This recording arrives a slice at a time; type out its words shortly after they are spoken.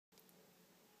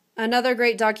another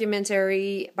great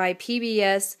documentary by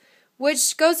PBS,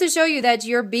 which goes to show you that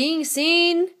you're being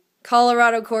seen,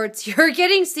 Colorado courts. You're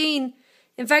getting seen.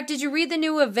 In fact, did you read the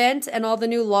new event and all the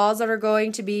new laws that are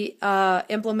going to be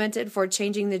implemented for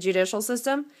changing the judicial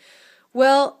system?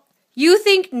 Well, you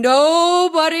think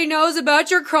nobody knows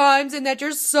about your crimes and that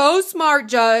you're so smart,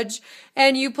 Judge,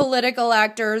 and you political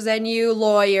actors and you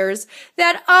lawyers,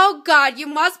 that, oh God, you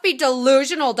must be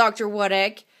delusional, Dr.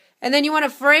 Woodick. And then you want to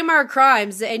frame our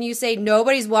crimes and you say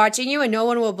nobody's watching you and no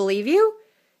one will believe you?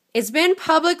 It's been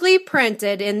publicly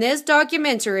printed in this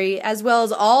documentary, as well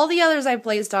as all the others I've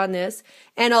placed on this,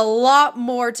 and a lot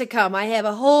more to come. I have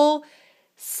a whole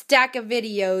stack of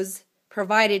videos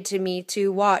provided to me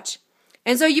to watch.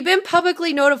 And so you've been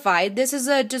publicly notified. This is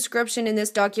a description in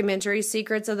this documentary,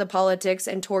 Secrets of the Politics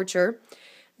and Torture,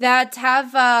 that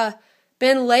have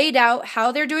been laid out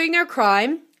how they're doing their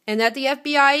crime, and that the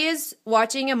FBI is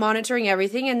watching and monitoring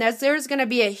everything, and that there's going to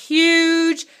be a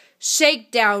huge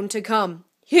shakedown to come.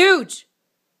 Huge.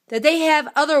 That they have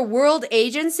other world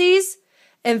agencies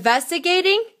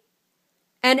investigating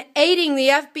and aiding the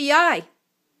FBI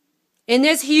in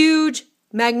this huge,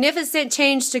 magnificent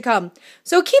change to come.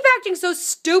 So keep acting so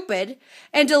stupid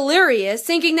and delirious,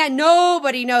 thinking that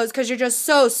nobody knows because you're just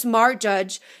so smart,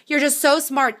 Judge. You're just so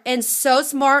smart and so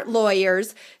smart,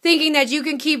 lawyers, thinking that you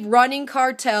can keep running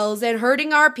cartels and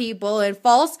hurting our people and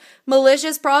false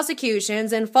malicious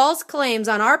prosecutions and false claims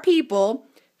on our people,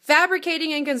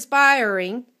 fabricating and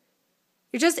conspiring.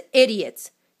 You're just idiots.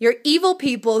 You're evil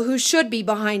people who should be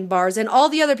behind bars, and all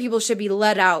the other people should be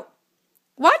let out.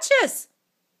 Watch this.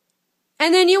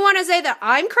 And then you want to say that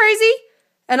I'm crazy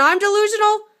and I'm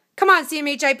delusional? Come on,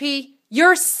 CMHIP.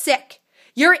 You're sick.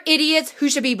 You're idiots who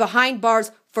should be behind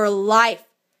bars for life.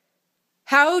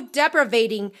 How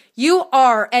deprivating you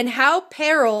are and how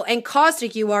peril and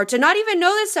caustic you are to not even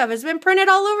know this stuff. It's been printed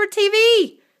all over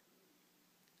TV.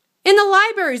 In the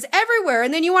libraries, everywhere.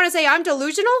 And then you want to say I'm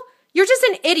delusional? You're just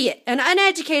an idiot, an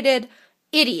uneducated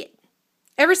idiot.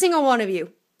 Every single one of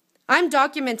you. I'm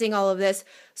documenting all of this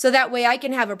so that way I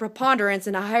can have a preponderance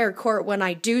in a higher court when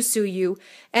I do sue you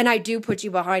and I do put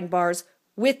you behind bars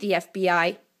with the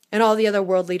FBI and all the other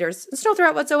world leaders. It's no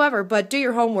threat whatsoever, but do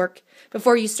your homework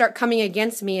before you start coming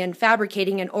against me and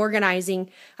fabricating and organizing.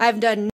 I've done